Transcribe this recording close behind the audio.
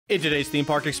In today's theme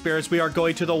park experience, we are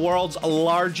going to the world's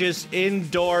largest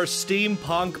indoor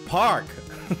steampunk park.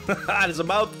 That is a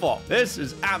mouthful. This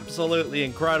is absolutely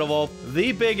incredible.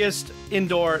 The biggest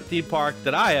indoor theme park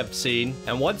that I have seen.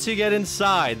 And once you get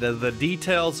inside, the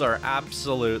details are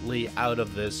absolutely out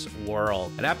of this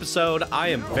world. An episode I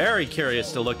am very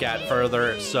curious to look at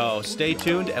further, so stay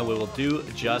tuned and we will do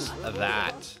just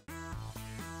that.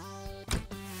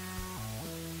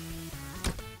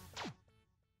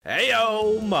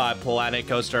 Heyo, my Planet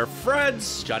Coaster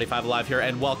friends! Johnny5 Alive here,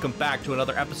 and welcome back to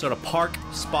another episode of Park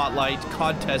Spotlight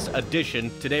Contest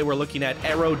Edition. Today we're looking at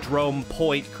Aerodrome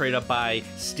Point, created by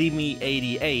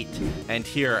Steamy88, and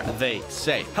here they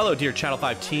say, hello dear Channel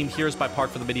 5 team, here's my park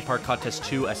for the Mini Park Contest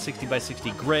 2, a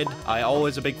 60x60 grid. I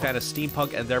always a big fan of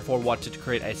steampunk and therefore wanted to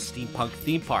create a steampunk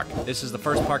theme park. This is the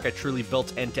first park I truly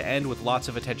built end to end with lots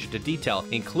of attention to detail,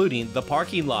 including the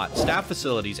parking lot, staff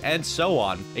facilities, and so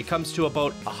on. It comes to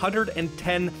about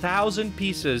 110,000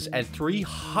 pieces and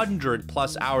 300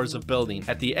 plus hours of building.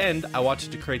 At the end, I wanted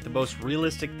to create the most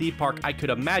realistic theme park I could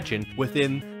imagine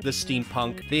within the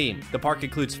steampunk theme. The park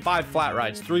includes 5 flat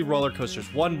rides, 3 roller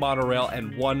coasters, 1 monorail,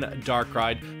 and 1 dark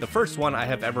ride. The first one I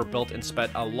have ever built and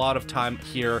spent a lot of time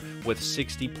here with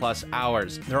 60 plus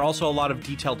hours. There are also a lot of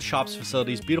detailed shops,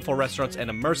 facilities, beautiful restaurants, and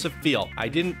immersive feel. I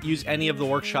didn't use any of the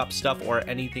workshop stuff or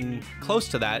anything close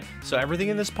to that, so everything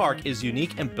in this park is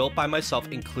unique and built by myself,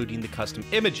 including the custom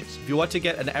images. If you want to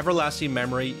get an everlasting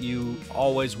memory you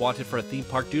always wanted for a theme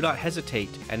park, do not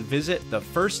hesitate and visit the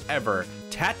first ever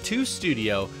tattoo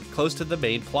studio close to the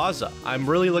main plaza. I'm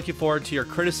really looking forward to your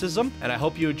criticism, and I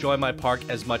hope you enjoy my park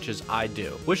as much as I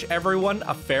do. Wish everyone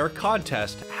a fair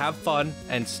contest, have fun,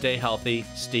 and stay healthy,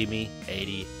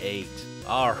 Steamy88.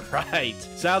 All right,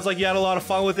 sounds like you had a lot of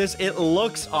fun with this. It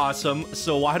looks awesome,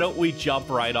 so why don't we jump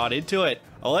right on into it?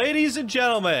 Ladies and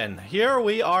gentlemen, here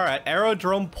we are at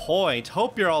Aerodrome Point.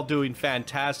 Hope you're all doing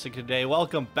fantastic today.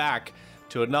 Welcome back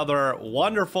to another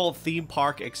wonderful theme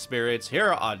park experience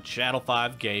here on Channel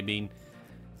 5 Gaming.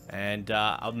 And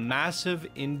a massive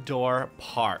indoor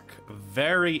park.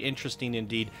 Very interesting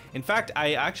indeed. In fact,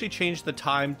 I actually changed the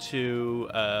time to,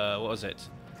 what was it?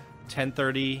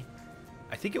 10:30.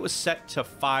 I think it was set to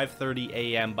 5:30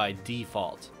 a.m. by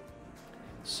default.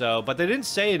 So, but they didn't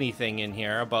say anything in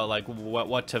here about like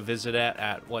what to visit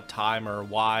at what time or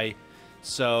why.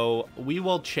 So we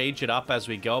will change it up as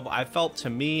we go. I felt, to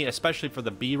me, especially for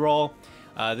the B-roll,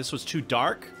 this was too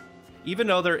dark. Even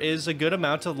though there is a good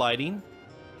amount of lighting,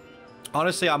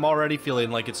 honestly, I'm already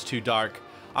feeling like it's too dark.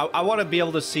 I want to be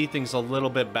able to see things a little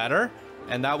bit better,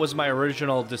 and that was my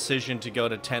original decision to go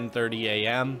to 10:30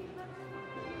 a.m.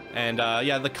 And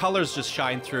yeah, the colors just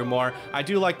shine through more. I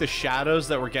do like the shadows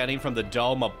that we're getting from the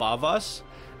dome above us.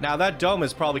 Now, that dome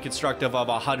is probably constructive of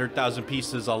 100,000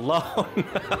 pieces alone.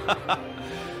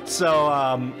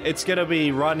 So it's going to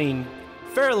be running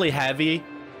fairly heavy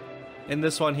in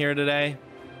this one here today.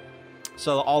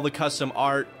 So all the custom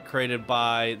art created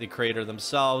by the creator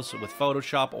themselves with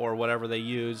Photoshop or whatever they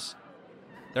use.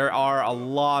 There are a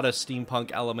lot of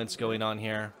steampunk elements going on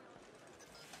here.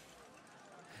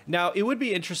 Now, it would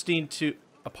be interesting to...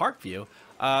 a park view.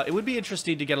 It would be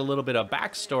interesting to get a little bit of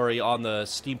backstory on the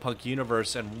steampunk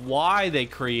universe and why they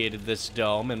created this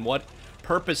dome and what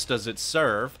purpose does it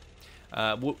serve.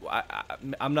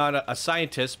 I'm not a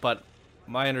scientist, but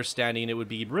my understanding, it would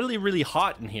be really, really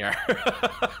hot in here.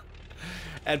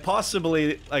 And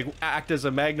possibly like act as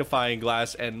a magnifying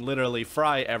glass and literally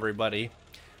fry everybody.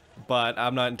 But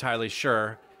I'm not entirely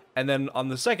sure. And then on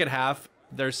the second half,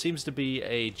 there seems to be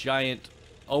a giant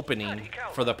opening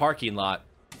for the parking lot.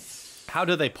 How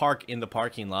do they park in the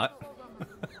parking lot?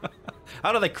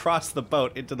 How do they cross the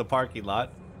boat into the parking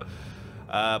lot?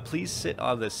 Please sit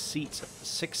on the seats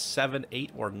 6, 7,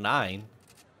 8, or 9.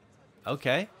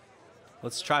 Okay,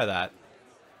 let's try that.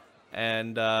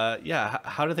 And yeah,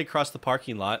 how do they cross the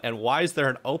parking lot? And why is there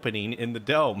an opening in the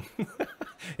dome?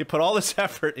 You put all this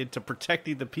effort into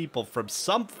protecting the people from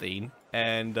something,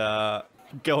 and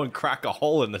go and crack a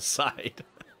hole in the side.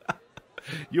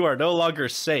 You are no longer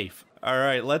safe. All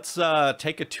right, let's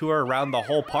take a tour around the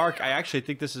whole park. I actually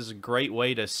think this is a great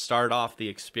way to start off the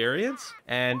experience.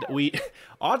 And we,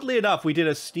 oddly enough, we did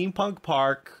a steampunk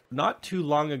park not too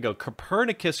long ago.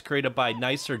 Copernicus, created by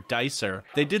Nicer Dicer.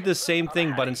 They did the same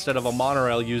thing, but instead of a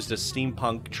monorail, used a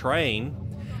steampunk train,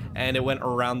 and it went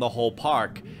around the whole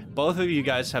park. Both of you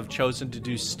guys have chosen to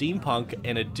do steampunk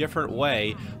in a different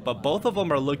way, but both of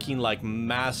them are looking like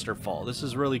masterful. This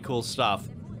is really cool stuff.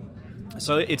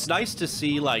 So it's nice to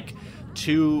see like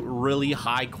 2 really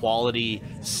high quality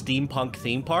steampunk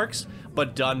theme parks,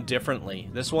 but done differently.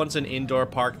 This one's an indoor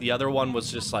park. The other one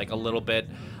was just like a little bit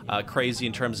crazy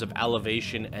in terms of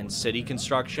elevation and city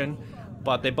construction,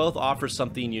 but they both offer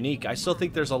something unique. I still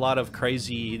think there's a lot of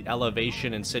crazy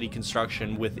elevation and city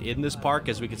construction within this park,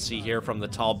 as we can see here from the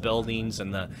tall buildings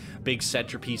and the big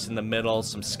centerpiece in the middle,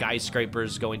 some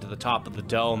skyscrapers going to the top of the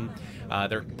dome.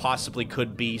 There possibly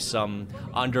could be some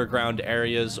underground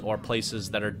areas or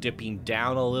places that are dipping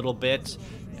down a little bit.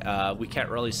 We can't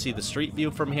really see the street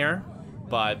view from here,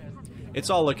 but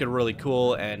it's all looking really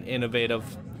cool and innovative.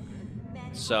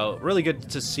 So really good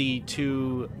to see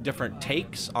two different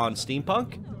takes on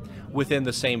steampunk within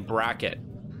the same bracket.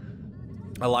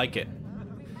 I like it.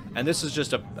 And this is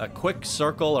just a quick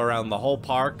circle around the whole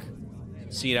park,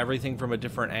 seeing everything from a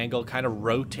different angle, kind of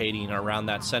rotating around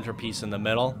that centerpiece in the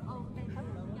middle.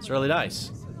 It's really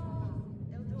nice.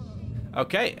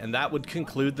 Okay, and that would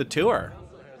conclude the tour.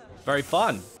 Very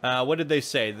fun. What did they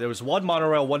say? There was 1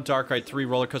 monorail, 1 dark ride, 3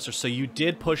 roller coasters. So you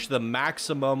did push the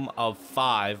maximum of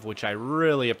 5, which I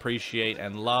really appreciate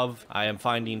and love. I am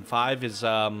finding 5 is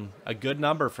a good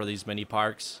number for these mini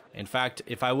parks. In fact,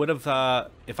 if I would have,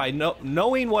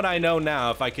 knowing what I know now,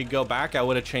 if I could go back, I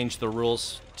would have changed the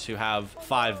rules to have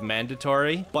 5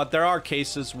 mandatory. But there are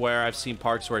cases where I've seen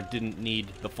parks where it didn't need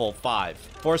the full 5.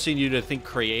 Forcing you to think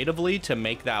creatively to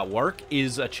make that work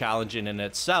is a challenge in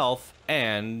itself.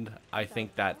 And I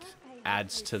think that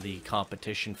adds to the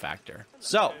competition factor.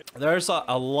 So there's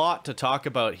a lot to talk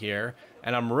about here,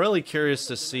 and I'm really curious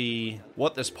to see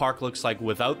what this park looks like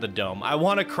without the dome. I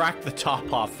want to crack the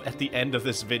top off at the end of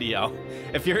this video.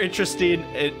 If you're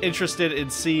interested in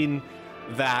seeing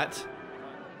that,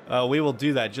 we will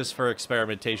do that just for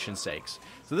experimentation sakes.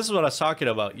 So this is what I was talking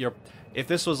about. If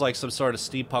this was like some sort of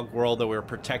steampunk world that we were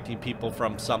protecting people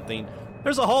from something,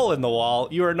 there's a hole in the wall.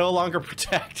 You are no longer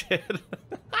protected.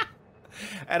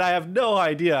 And I have no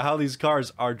idea how these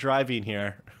cars are driving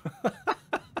here.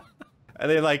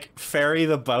 And they like ferry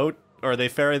the boat, or they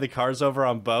ferry the cars over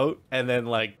on boat and then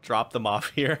like drop them off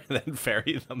here and then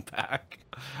ferry them back.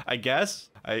 I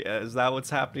guess. Is that what's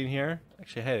happening here?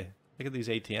 Actually, hey, look at these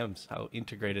ATMs, how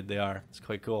integrated they are. It's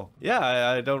quite cool. Yeah,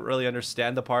 I don't really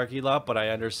understand the parking lot, but I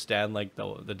understand like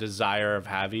the desire of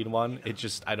having one. It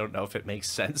just, I don't know if it makes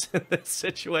sense in this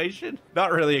situation.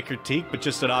 Not really a critique, but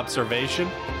just an observation.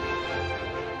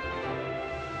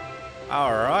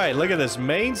 All right, look at this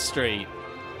Main Street.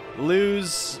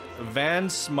 Lou's Van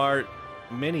Smart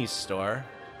Mini Store.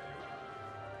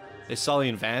 They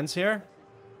selling vans here?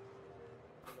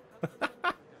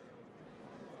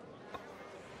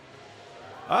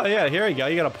 Oh yeah, here we go.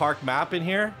 You got a park map in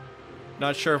here.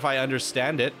 Not sure if I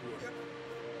understand it.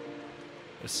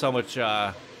 There's so much,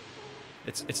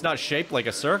 it's not shaped like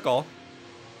a circle.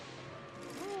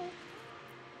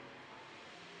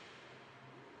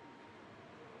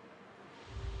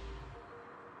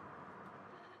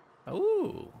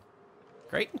 Ooh,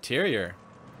 great interior.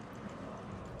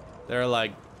 They're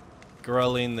like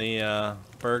grilling the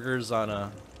burgers on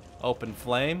a open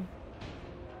flame.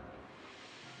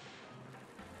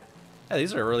 Yeah,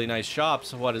 these are really nice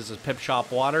shops. What is this? Pip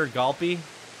Shop Water, Gulpy.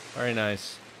 Very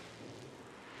nice.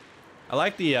 I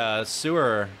like the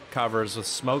sewer covers with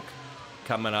smoke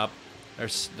coming up. They're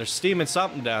steaming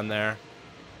something down there.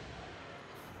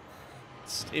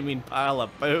 Steaming pile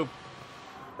of poop.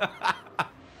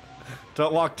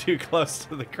 Don't walk too close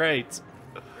to the crates.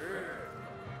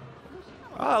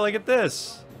 Oh, look at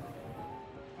this.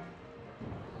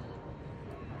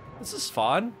 This is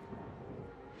fun.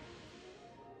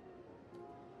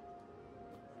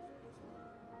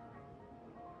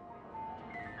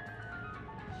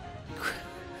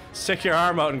 Stick your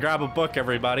arm out and grab a book,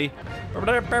 everybody. You're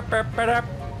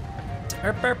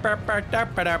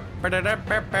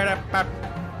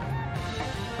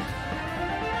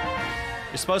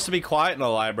supposed to be quiet in a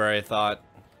library, I thought.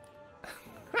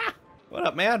 What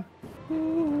up, man?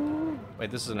 Wait,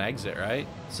 this is an exit, right?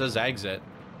 It says exit.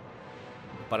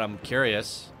 But I'm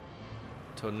curious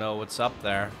to know what's up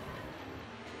there.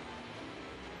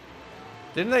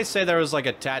 Didn't they say there was like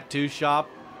a tattoo shop?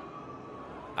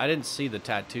 I didn't see the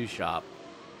tattoo shop.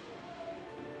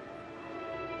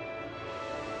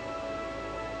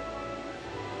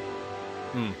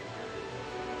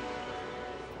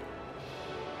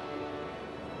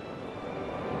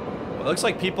 It looks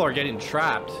like people are getting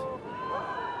trapped.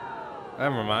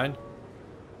 Never mind.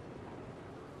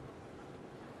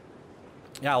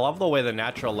 Yeah, I love the way the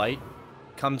natural light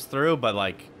comes through, but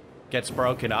like gets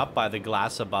broken up by the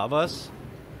glass above us.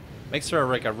 Makes for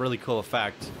like a really cool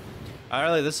effect.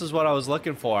 Really, this is what I was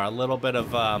looking for. A little bit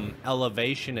of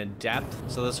elevation and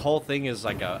depth. So this whole thing is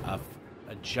like a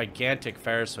gigantic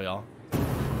Ferris wheel.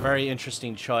 Very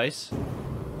interesting choice.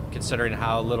 considering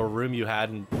how little room you had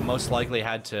and most likely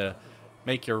had to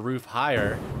make your roof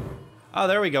higher. Oh,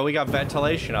 there we go. We got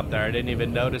ventilation up there. I didn't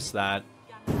even notice that.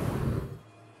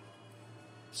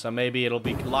 So maybe it'll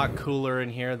be a lot cooler in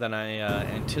here than I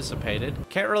anticipated.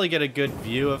 Can't really get a good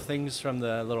view of things from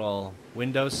the little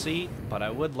window seat, but I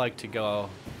would like to go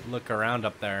look around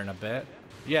up there in a bit.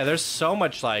 Yeah, there's so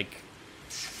much, like...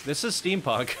 This is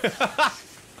steampunk.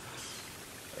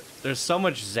 There's so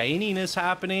much zaniness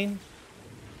happening.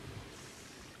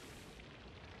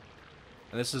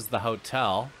 And this is the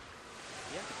hotel.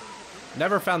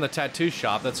 Never found the tattoo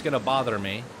shop. That's gonna bother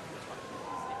me.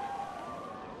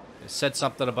 It said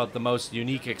something about the most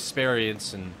unique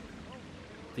experience in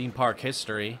theme park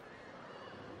history.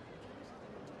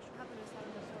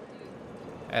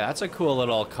 Hey, that's a cool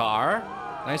little car.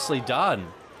 Nicely done.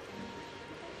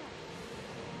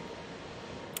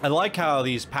 I like how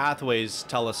these pathways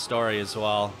tell a story as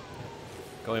well.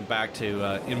 Going back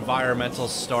to environmental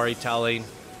storytelling.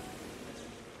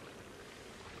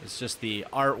 It's just the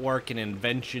artwork and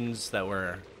inventions that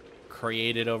were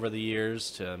created over the years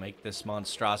to make this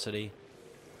monstrosity.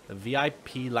 The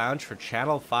VIP lounge for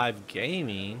Channel 5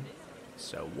 Gaming.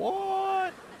 So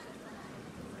what?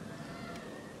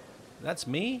 That's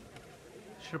me?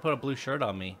 Should have put a blue shirt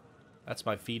on me. That's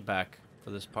my feedback for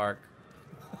this park.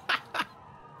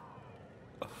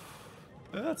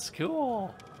 That's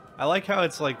cool. I like how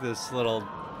it's like this little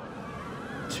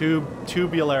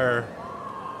tubular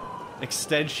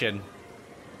extension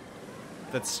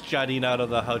that's jutting out of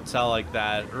the hotel like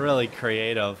that. Really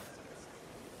creative.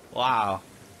 Wow.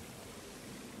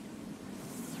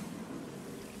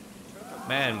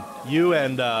 Man, you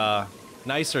and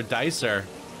Nicer Dicer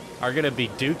are gonna be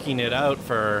duking it out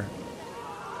for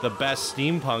the best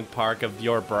steampunk park of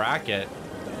your bracket.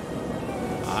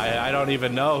 I don't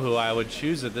even know who I would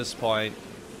choose at this point.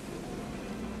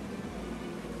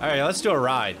 Alright, let's do a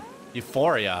ride.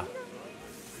 Euphoria.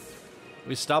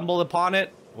 We stumbled upon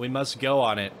it. We must go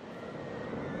on it.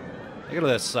 Look at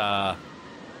this,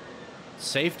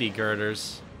 safety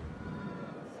girders.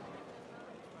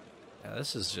 Yeah,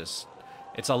 this is just...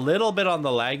 It's a little bit on the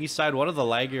laggy side. One of the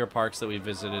laggier parks that we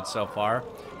visited so far.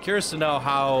 Curious to know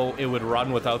how it would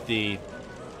run without the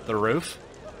roof.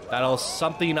 That'll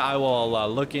something I will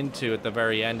look into at the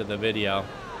very end of the video.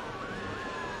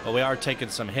 But we are taking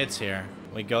some hits here.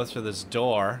 We go through this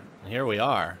door, and here we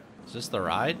are. Is this the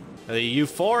ride? The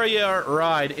Euphoria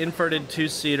ride, inverted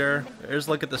two-seater. Here's a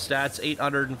look at the stats,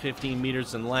 815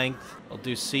 meters in length. I'll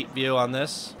do seat view on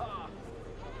this.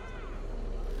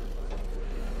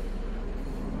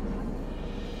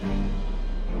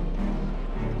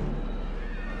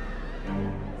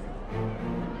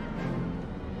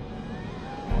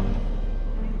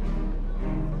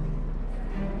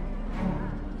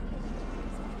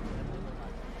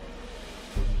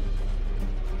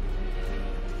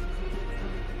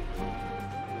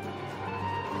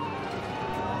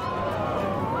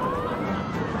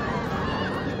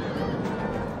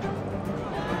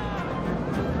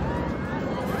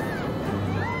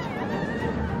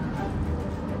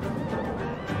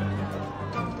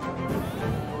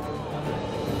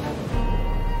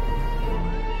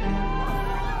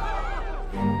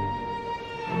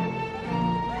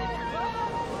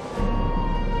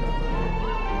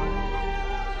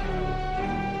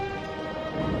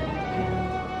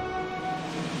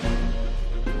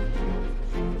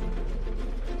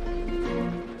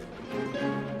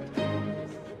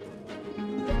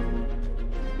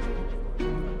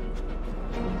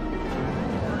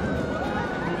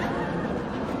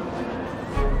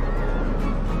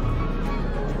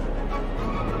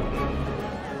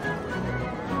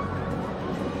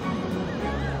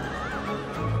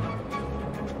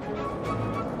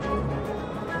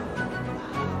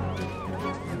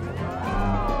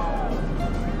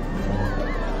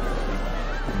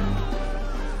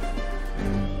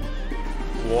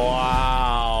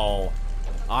 Wow.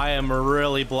 I am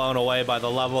really blown away by the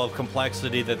level of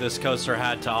complexity that this coaster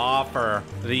had to offer.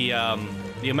 The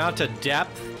amount of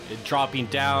depth, dropping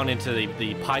down into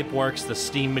the pipe works, the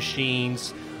steam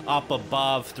machines, up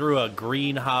above through a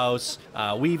greenhouse,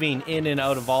 weaving in and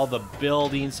out of all the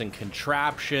buildings and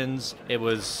contraptions. It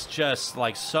was just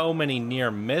like so many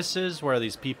near misses where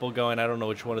these people going, I don't know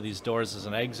which one of these doors is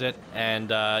an exit.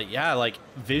 And yeah, like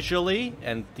visually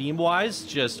and theme-wise,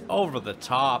 just over the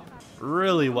top.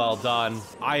 Really well done.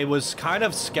 I was kind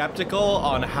of skeptical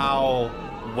on how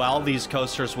well these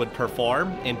coasters would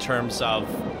perform in terms of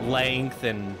length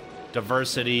and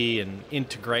diversity and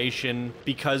integration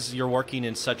because you're working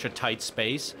in such a tight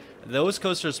space. Those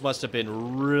coasters must have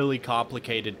been really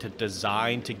complicated to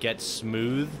design to get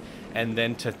smooth and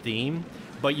then to theme.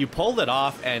 but you pulled it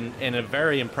off, and in a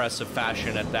very impressive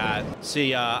fashion at that.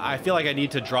 See, I feel like I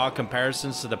need to draw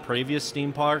comparisons to the previous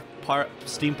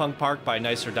Steampunk Park by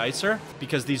Nicer Dicer,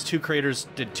 because these two creators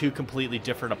did two completely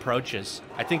different approaches.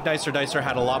 I think Nicer Dicer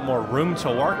had a lot more room to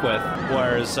work with,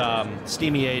 whereas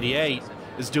Steamy88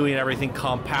 is doing everything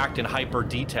compact and hyper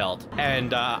detailed.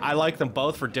 And I like them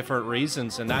both for different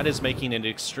reasons, and that is making it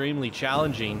extremely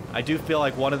challenging. I do feel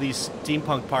like one of these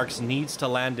steampunk parks needs to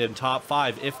land in top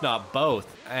 5, if not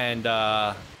both. And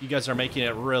you guys are making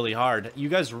it really hard. You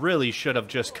guys really should have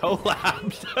just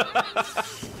collabed.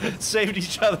 Saved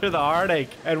each other the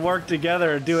heartache and worked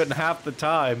together and do it in half the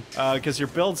time. Because your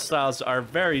build styles are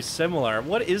very similar.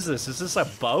 What is this? Is this a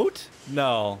boat?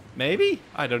 No. Maybe?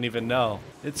 I don't even know.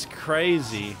 It's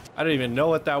crazy. I don't even know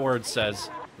what that word says.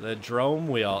 The drome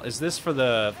wheel. Is this for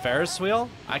the Ferris wheel?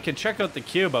 I can check out the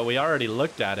queue, but we already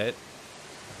looked at it.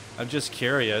 I'm just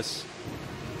curious.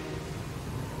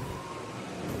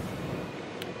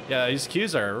 Yeah, these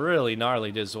queues are really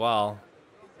gnarly as well.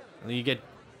 And you get...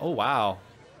 Oh, wow.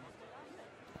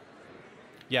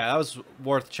 Yeah, that was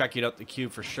worth checking out the queue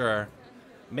for sure.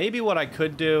 Maybe what I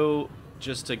could do,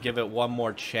 just to give it one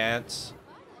more chance,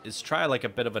 is try like a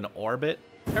bit of an orbit.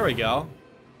 There we go.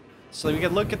 So we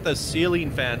can look at the ceiling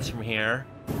fans from here.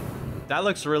 That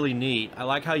looks really neat. I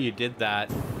like how you did that.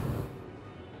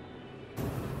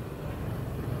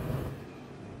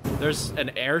 There's an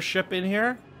airship in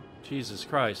here? Jesus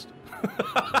Christ.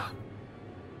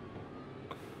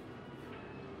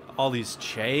 All these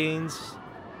chains.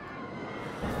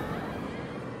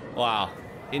 Wow.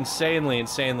 Insanely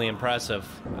impressive.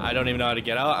 I don't even know how to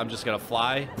get out. I'm just gonna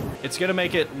fly. It's gonna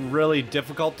make it really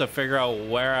difficult to figure out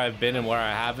where I've been and where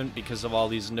I haven't because of all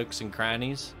these nooks and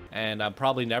crannies. And I'm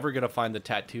probably never gonna find the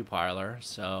tattoo parlor,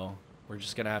 so we're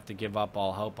just gonna have to give up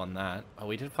all hope on that. Oh,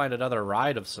 we did find another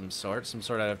ride of some sort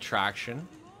of attraction.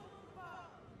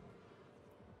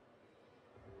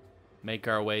 Make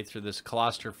our way through this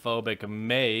claustrophobic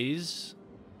maze.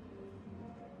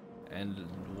 And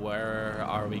where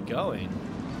are we going?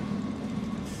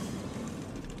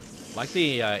 Like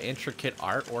the intricate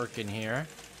artwork in here.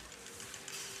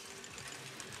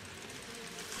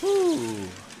 Whew.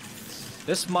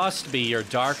 This must be your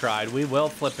dark ride. We will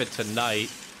flip it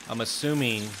tonight. I'm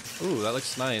assuming... Ooh, that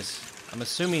looks nice. I'm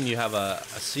assuming you have a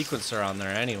sequencer on there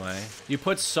anyway. You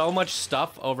put so much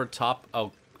stuff over top...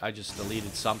 Oh, I just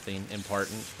deleted something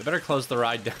important. We better close the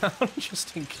ride down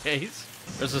just in case.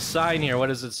 There's a sign here. What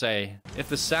does it say? If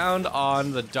the sound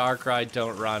on the dark ride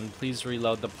don't run, please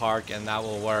reload the park and that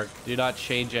will work. Do not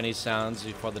change any sounds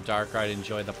before the dark ride.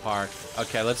 Enjoy the park.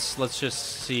 Okay, let's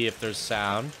just see if there's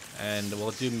sound. And we'll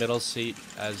do middle seat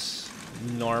as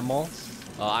normal.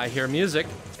 I hear music.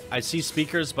 I see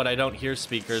speakers, but I don't hear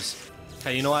speakers.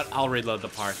 Okay, you know what? I'll reload the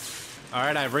park.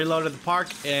 Alright, I've reloaded the park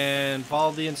and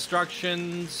followed the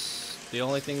instructions. The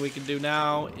only thing we can do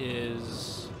now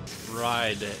is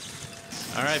ride it.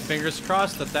 Alright, fingers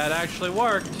crossed that that actually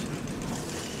worked.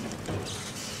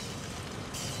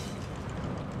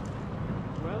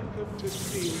 Welcome to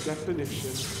Steam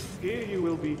Definition. Here you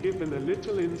will be given a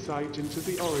little insight into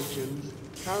the origins,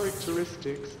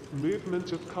 characteristics,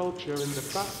 movement of culture and the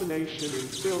fascination in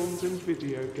films and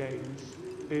video games.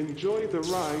 Enjoy the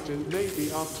ride, and maybe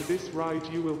after this ride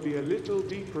you will be a little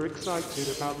deeper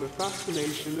excited about the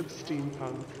fascination of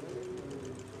steampunk.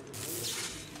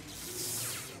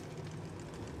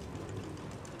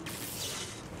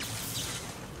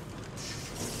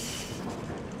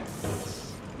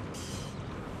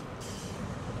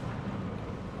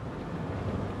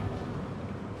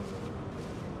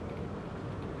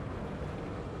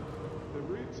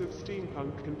 Of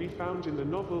steampunk can be found in the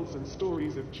novels and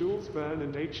stories of Jules Verne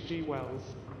and H.G. Wells.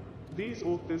 These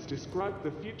authors described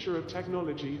the future of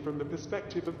technology from the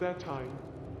perspective of their time.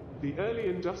 The early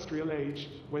industrial age,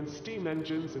 when steam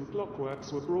engines and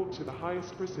clockworks were brought to the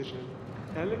highest precision.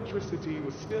 Electricity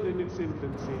was still in its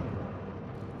infancy.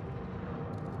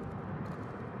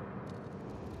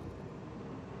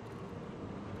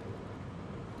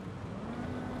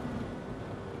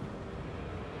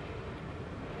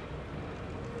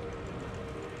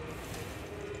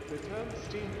 The term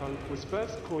steampunk was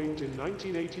first coined in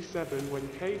 1987 when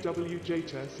K.W.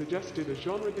 Jeter suggested a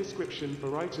genre description for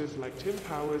writers like Tim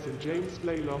Powers and James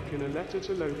Blaylock in a letter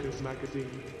to Locus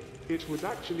magazine. It was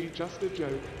actually just a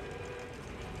joke.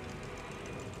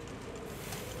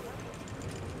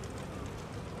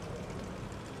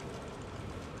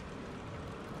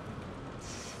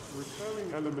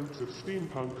 Recurring elements of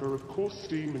steampunk are of course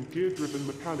steam and gear-driven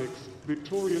mechanics,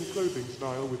 Victorian clothing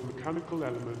style with mechanical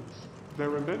elements.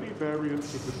 There are many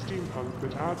variants of the steampunk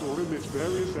that add or omit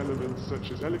various elements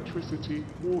such as electricity,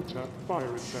 water,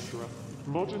 fire, etc.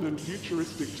 Modern and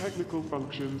futuristic technical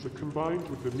functions are combined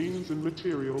with the means and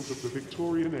materials of the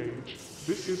Victorian age.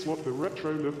 This is what the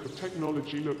retro look of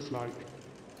technology looks like.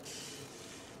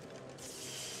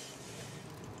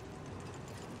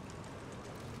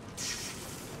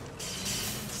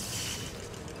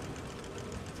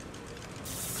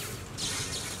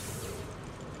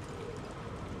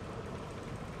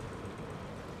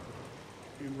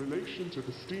 In relation to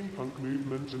the steampunk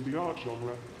movement and the art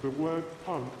genre, the word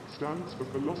punk stands for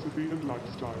philosophy and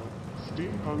lifestyle.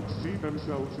 Steampunks see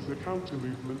themselves as a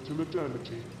counter-movement to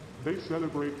modernity. They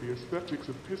celebrate the aesthetics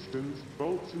of pistons,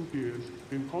 bolts and gears,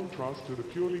 in contrast to the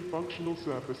purely functional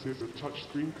surfaces of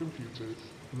touchscreen computers,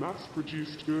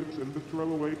 mass-produced goods and the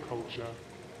throwaway culture.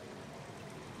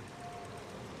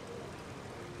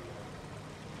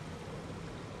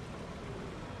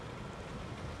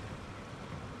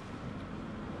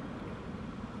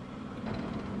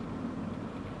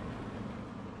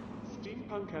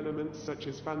 Steampunk elements such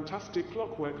as fantastic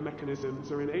clockwork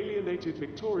mechanisms or an alienated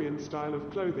Victorian style of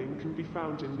clothing can be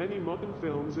found in many modern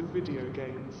films and video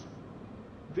games.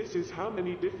 This is how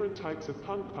many different types of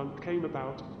punk came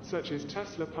about, such as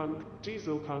Tesla punk,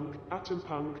 diesel punk, atom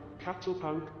punk, cattle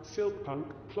punk, silk punk,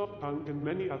 clock punk and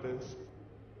many others.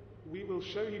 We will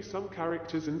show you some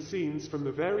characters and scenes from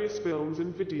the various films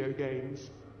and video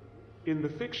games. In the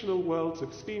fictional worlds of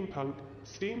steampunk,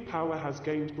 steam power has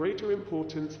gained greater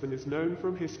importance than is known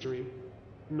from history.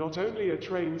 Not only are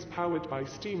trains powered by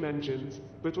steam engines,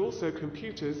 but also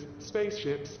computers,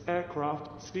 spaceships,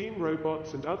 aircraft, steam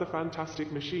robots and other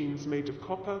fantastic machines made of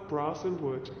copper, brass and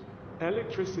wood.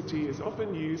 Electricity is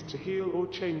often used to heal or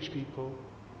change people.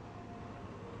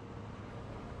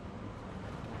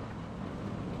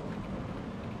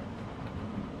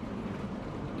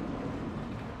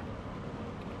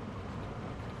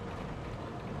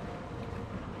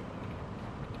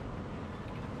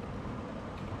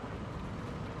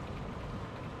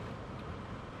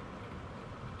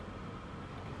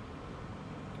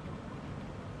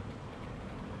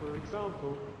 For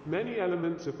example, many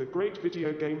elements of the great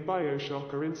video game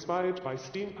BioShock are inspired by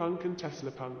steampunk and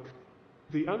Teslapunk.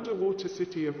 The underwater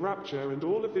city of Rapture and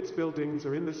all of its buildings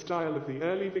are in the style of the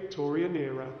early Victorian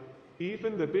era.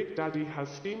 Even the Big Daddy has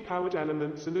steam-powered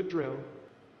elements and a drill.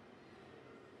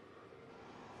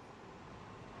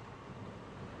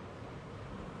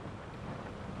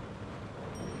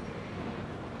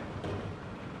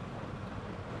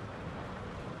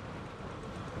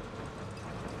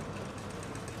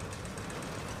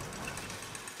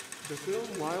 The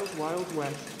film Wild Wild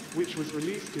West, which was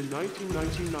released in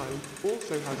 1999,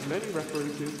 also has many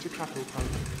references to cattle punk.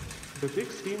 The big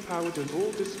steam-powered and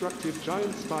all-destructive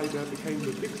giant spider became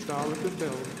the big star of the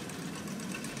film.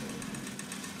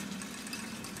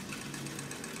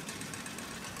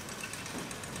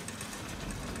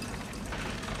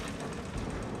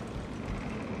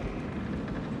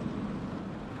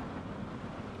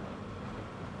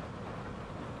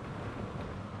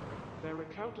 There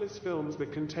are countless films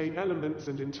that contain elements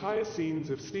and entire scenes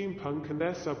of steampunk and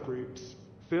their subgroups.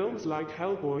 Films like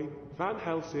Hellboy, Van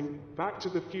Helsing, Back to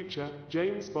the Future,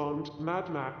 James Bond, Mad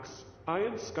Max,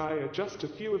 Iron Sky are just a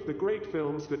few of the great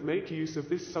films that make use of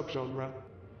this subgenre.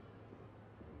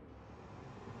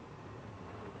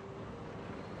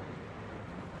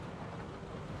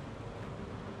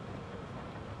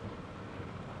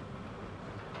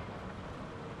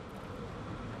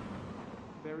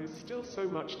 There is still so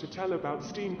much to tell about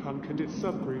steampunk and its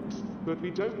subgroups, but we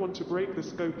don't want to break the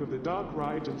scope of the dark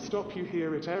ride and stop you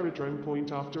here at Aerodrome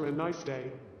Point after a nice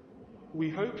day. We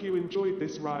hope you enjoyed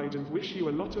this ride and wish you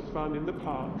a lot of fun in the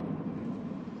park.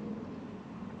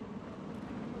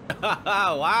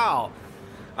 Wow,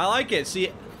 I like it.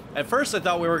 See, at first I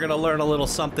thought we were going to learn a little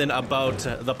something about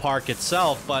the park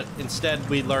itself, but instead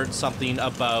we learned something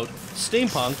about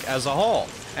steampunk as a whole.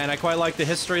 And I quite like the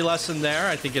history lesson there.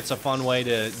 I think it's a fun way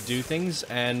to do things.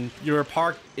 And your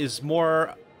park is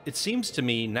more, it seems to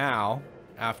me now,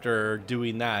 after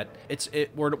doing that,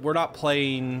 we're not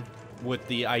playing with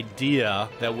the idea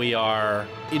that we are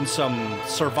in some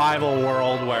survival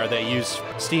world where they use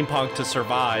steampunk to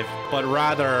survive, but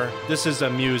rather this is a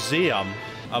museum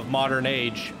of modern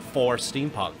age for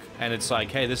steampunk. And it's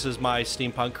like, hey, this is my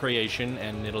steampunk creation,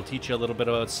 and it'll teach you a little bit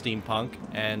about steampunk,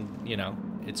 and, you know,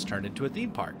 it's turned into a theme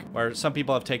park. Where some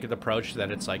people have taken the approach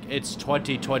that it's like, it's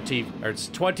 2020, or it's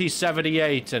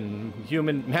 2078, and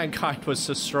mankind was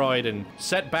destroyed and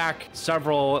set back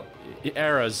several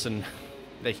eras, and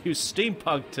they use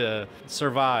steampunk to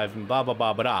survive, and blah, blah,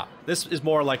 blah, blah, blah. This is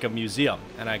more like a museum,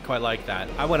 and I quite like that.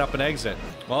 I went up an exit.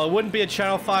 Well, it wouldn't be a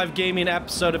Channel 5 gaming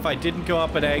episode if I didn't go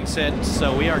up an exit,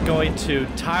 so we are going to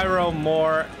Tyro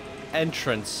Moore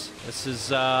entrance. This is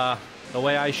the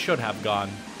way I should have gone.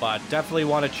 But definitely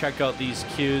want to check out these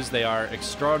queues. They are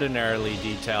extraordinarily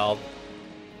detailed.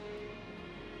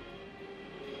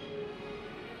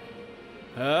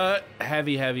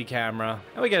 Heavy camera.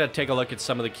 And we gotta take a look at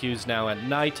some of the queues now at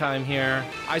nighttime here.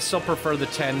 I still prefer the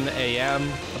 10 a.m.,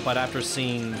 but after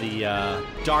seeing the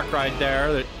dark ride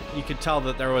there, you could tell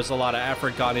that there was a lot of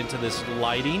effort gone into this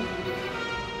lighting.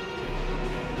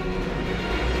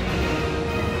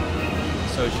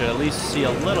 So we should at least see a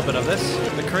little bit of this.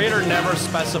 The creator never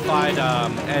specified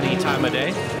any time of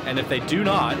day, and if they do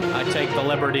not, I take the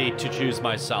liberty to choose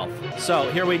myself. So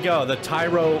here we go, the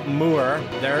Tyro Moor.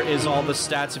 There is all the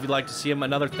stats if you'd like to see him.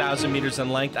 Another 1,000 meters in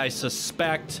length. I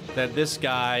suspect that this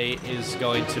guy is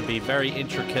going to be very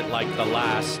intricate like the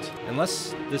last,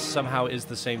 unless this somehow is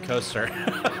the same coaster.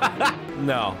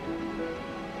 No.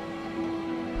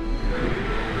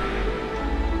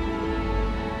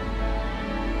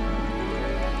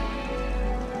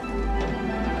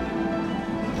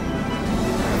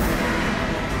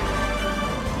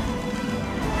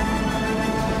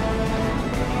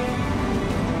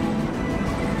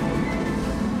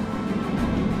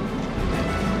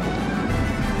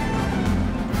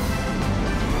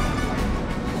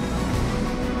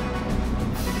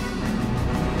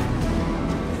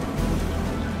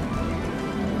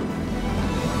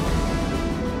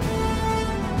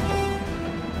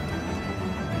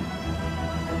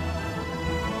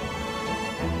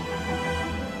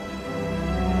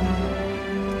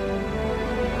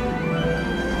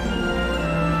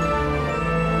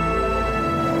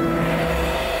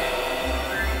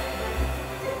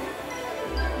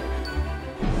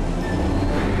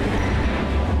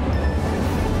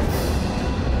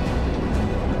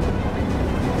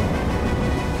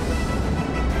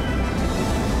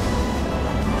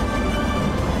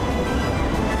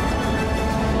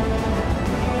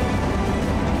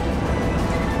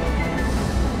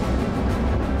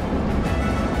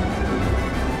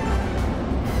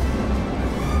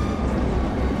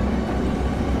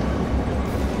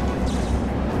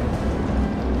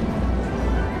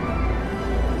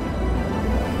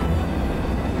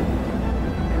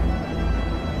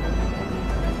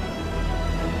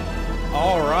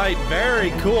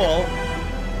 Very cool.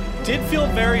 Did feel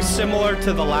very similar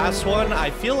to the last one. I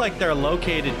feel like they're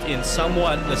located in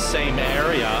somewhat the same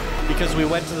area because we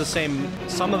went to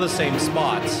some of the same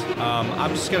spots.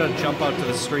 I'm just gonna jump out to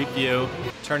the street view,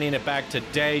 turning it back to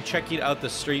day, checking out the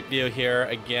street view here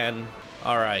again.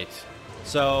 All right,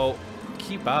 so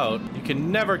keep out. You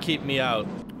can never keep me out.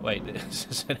 Wait, is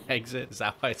this an exit? Is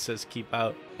that why it says keep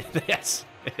out? Yes.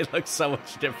 It looks so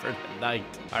much different at night.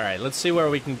 All right, let's see where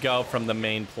we can go from the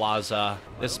main plaza.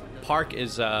 This park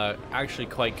is actually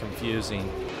quite confusing.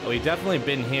 We've definitely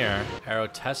been here. Aero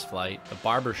test flight, the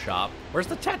barber shop. Where's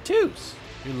the tattoos?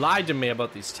 You lied to me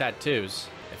about these tattoos.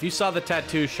 If you saw the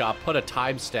tattoo shop, put a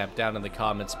timestamp down in the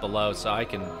comments below so I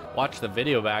can watch the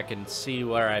video back and see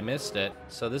where I missed it.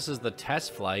 So this is the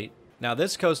test flight. Now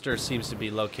this coaster seems to be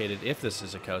located, if this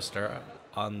is a coaster,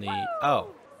 on the... Oh,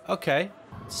 okay.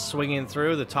 Swinging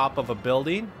through the top of a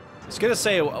building. I was gonna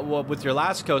say, well, with your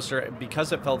last coaster,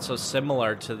 because it felt so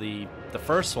similar to the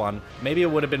first one, maybe it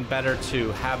would have been better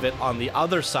to have it on the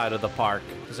other side of the park,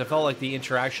 because I felt like the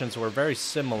interactions were very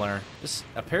similar. This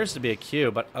appears to be a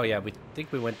queue, but oh yeah, we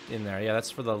think we went in there. Yeah, that's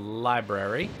for the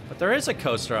library. But there is a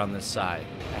coaster on this side.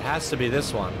 It has to be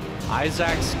this one.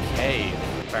 Isaac's Cave.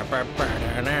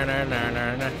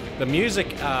 The music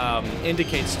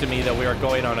indicates to me that we are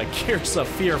going on a Gears of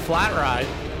Fear flat ride.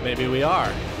 Maybe we are.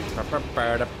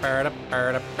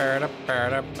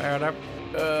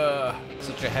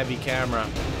 Such a heavy camera.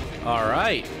 All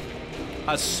right.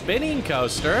 A spinning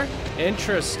coaster.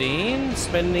 Interesting.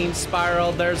 Spinning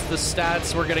spiral. There's the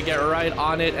stats. We're going to get right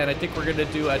on it, and I think we're going to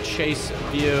do a chase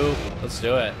view. Let's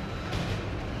do it.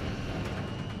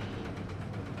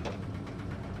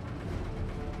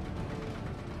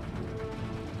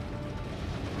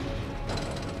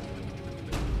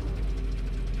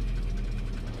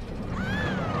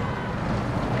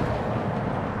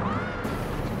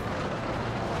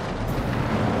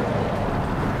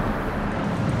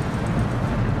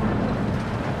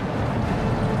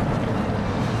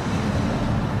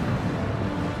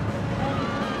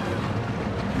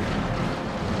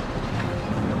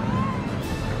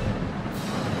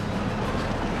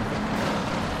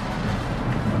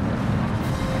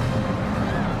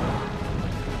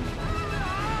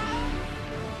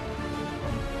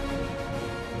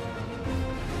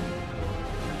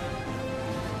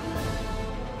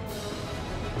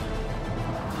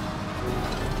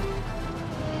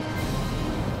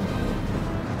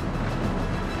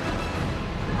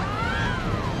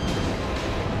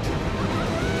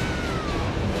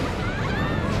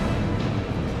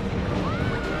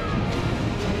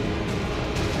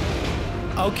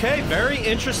 Okay, very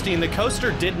interesting. The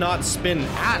coaster did not spin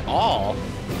at all,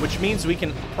 which means we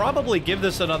can probably give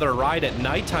this another ride at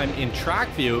nighttime in track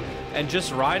view and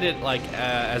just ride it like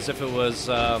as if it was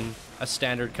a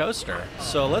standard coaster.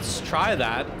 So let's try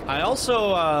that. I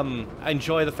also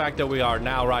enjoy the fact that we are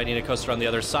now riding a coaster on the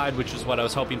other side, which is what I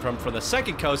was hoping for the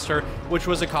second coaster, which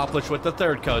was accomplished with the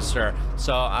third coaster.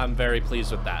 So I'm very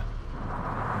pleased with that.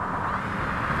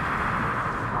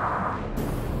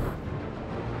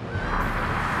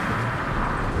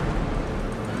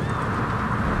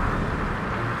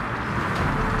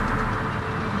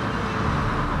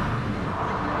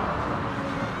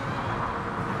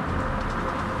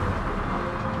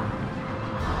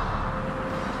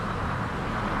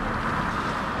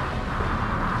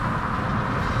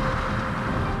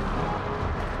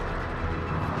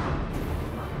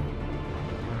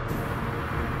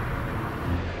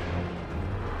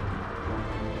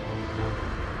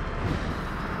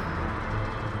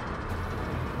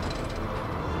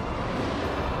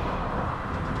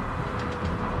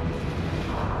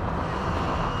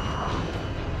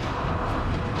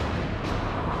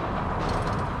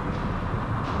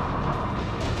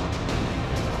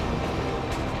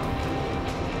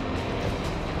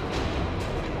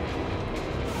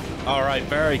 All right,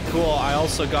 very cool. I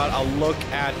also got a look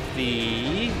at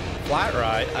the flat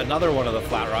ride, another one of the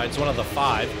flat rides, one of the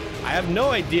 5. I have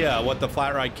no idea what the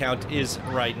flat ride count is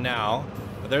right now.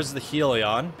 But there's the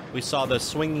Helion. We saw the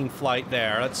swinging flight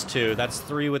there. That's 2. That's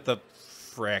 3 with the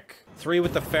frick. 3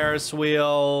 with the Ferris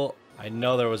wheel. I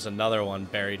know there was another one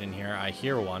buried in here. I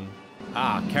hear one.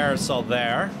 Ah, carousel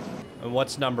there. And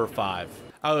what's number 5?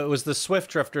 Oh, it was the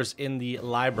Swift Drifters in the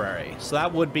library. So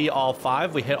that would be all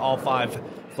 5. We hit all 5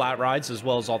 flat rides as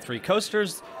well as all 3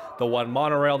 coasters. The 1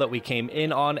 monorail that we came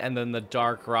in on, and then the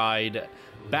dark ride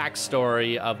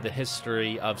backstory of the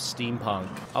history of steampunk.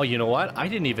 Oh, you know what? I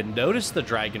didn't even notice the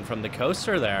dragon from the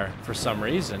coaster there for some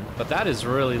reason, but that is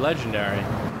really legendary.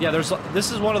 Yeah,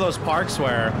 this is one of those parks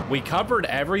where we covered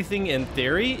everything in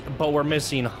theory, but we're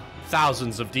missing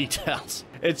thousands of details.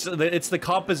 It's the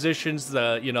compositions,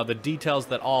 the details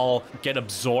that all get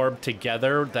absorbed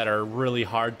together that are really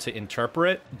hard to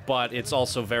interpret, but it's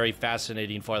also very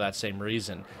fascinating for that same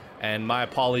reason. And my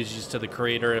apologies to the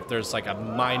creator if there's like a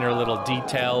minor little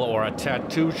detail or a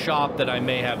tattoo shop that I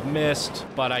may have missed,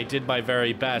 but I did my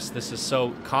very best. This is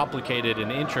so complicated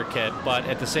and intricate, but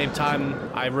at the same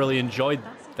time, I really enjoyed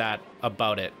that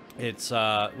about it. It's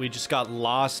we just got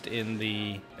lost in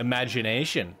the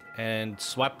imagination and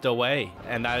swept away,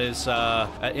 and that is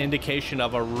an indication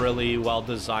of a really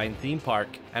well-designed theme park.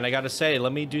 And I gotta say,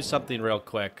 let me do something real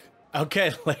quick.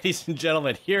 Okay, ladies and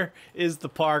gentlemen, here is the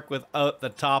park without the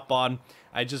top on.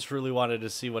 I just really wanted to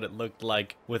see what it looked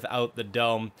like without the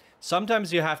dome.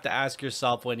 Sometimes you have to ask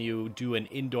yourself when you do an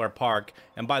indoor park,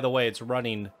 and by the way, it's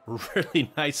running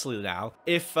really nicely now.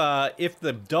 If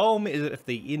the dome is, if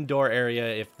the indoor area,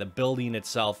 if the building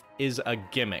itself is a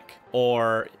gimmick,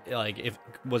 or like if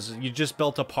you just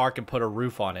built a park and put a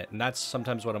roof on it, and that's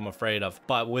sometimes what I'm afraid of.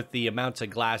 But with the amounts of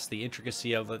glass, the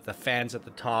intricacy of the fans at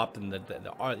the top, and the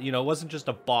it wasn't just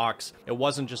a box, it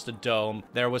wasn't just a dome.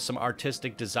 There was some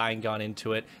artistic design gone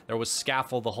into it. There was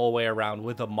scaffold the whole way around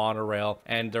with a monorail,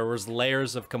 and there was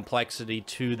layers of complexity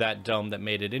to that dome that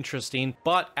made it interesting,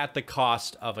 but at the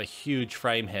cost of a huge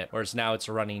frame hit, whereas now it's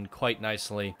running quite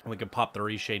nicely. We can pop the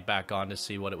reshade back on to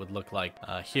see what it would look like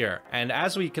here. And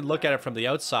as we can look at it from the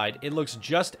outside, it looks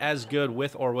just as good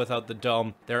with or without the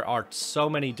dome. There are so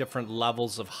many different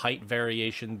levels of height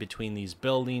variation between these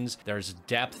buildings. There's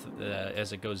depth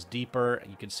as it goes deeper.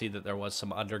 You can see that there was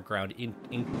some underground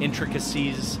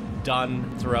intricacies done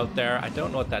throughout there. I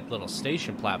don't know what that little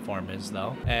station platform is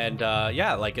though. And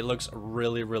yeah, like it looks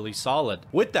really, really solid.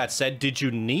 With that said, did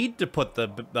you need to put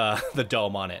the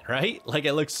dome on it, right? Like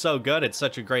it looks so good. It's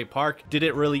such a great park. Did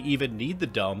it really even need the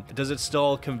dome? Does it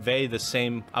still convey the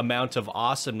same amount of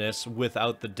awesomeness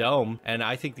without the dome? And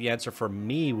I think the answer for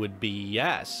me would be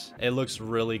yes. It looks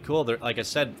really cool. There, like I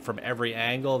said, from every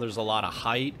angle, there's a lot of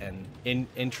height and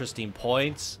interesting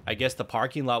points. I guess the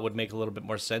parking lot would make a little bit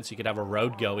more sense. You could have a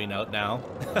road going out now.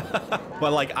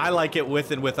 But like, I like it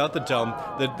with and without the dome.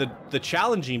 The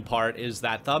challenging part is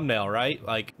that thumbnail, right?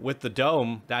 Like with the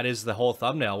dome, that is the whole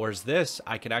thumbnail. Whereas this,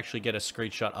 I can actually get a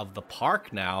screenshot of the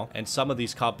park now, and some of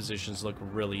these compositions look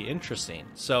really interesting.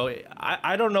 So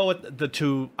I don't know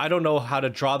I don't know how to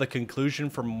draw the conclusion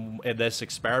from this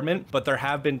experiment, but there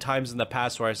have been times in the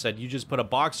past where I said, you just put a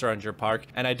box around your park,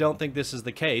 and I don't think this is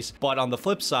the case. But on the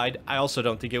flip side, I also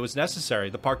don't think it was necessary.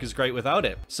 The park is great without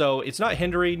it. So it's not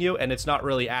hindering you, and it's not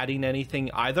really adding anything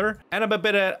either. And I'm a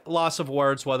bit at loss of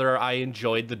words whether I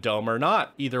enjoyed the dome or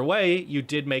not. Either way, you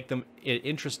did make them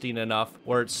interesting enough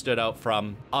where it stood out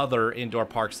from other indoor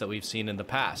parks that we've seen in the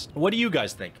past. What do you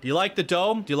guys think? Do you like the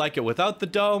dome? Do you like it without the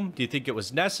dome? Do you think it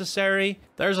was necessary?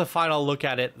 There's a final look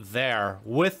at it there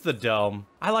with the dome.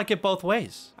 I like it both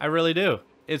ways. I really do.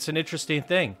 It's an interesting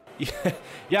thing.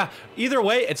 Yeah, either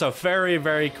way, it's a very,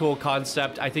 very cool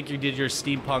concept. I think you did your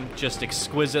steampunk just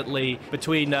exquisitely.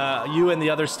 Between you and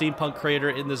the other steampunk creator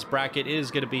in this bracket, it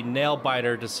is going to be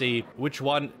nail-biter to see which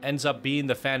one ends up being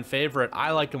the fan favorite.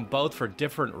 I like them both for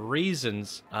different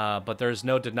reasons, but there's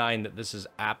no denying that this is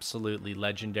absolutely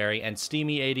legendary. And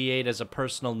Steamy88, as a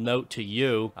personal note to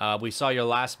you, we saw your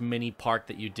last mini park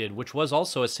that you did, which was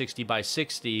also a 60 by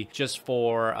 60, just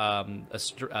for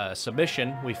a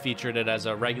submission. We featured it as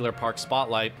a regular park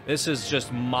spotlight. This is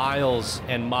just miles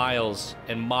and miles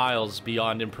and miles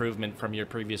beyond improvement from your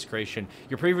previous creation.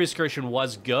 Your previous creation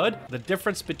was good. The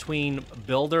difference between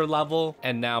builder level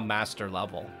and now master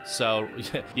level. So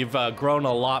you've grown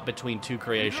a lot between two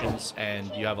creations,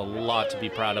 and you have a lot to be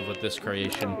proud of with this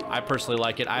creation. I personally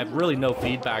like it. I have really no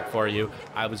feedback for you.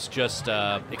 I was just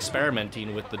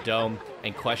experimenting with the dome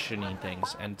and questioning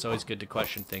things, and it's always good to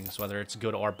question things, whether it's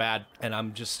good or bad, and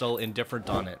I'm just still indifferent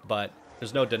on it. But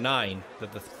there's no denying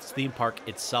that the theme park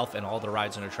itself and all the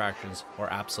rides and attractions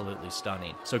were absolutely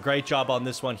stunning. So great job on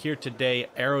this one here today.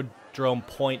 Aerodrome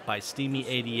Point by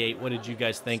Steamy88. What did you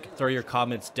guys think? Throw your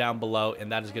comments down below,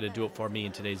 and that is going to do it for me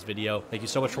in today's video. Thank you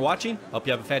so much for watching. Hope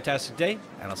you have a fantastic day,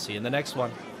 and I'll see you in the next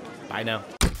one. Bye now.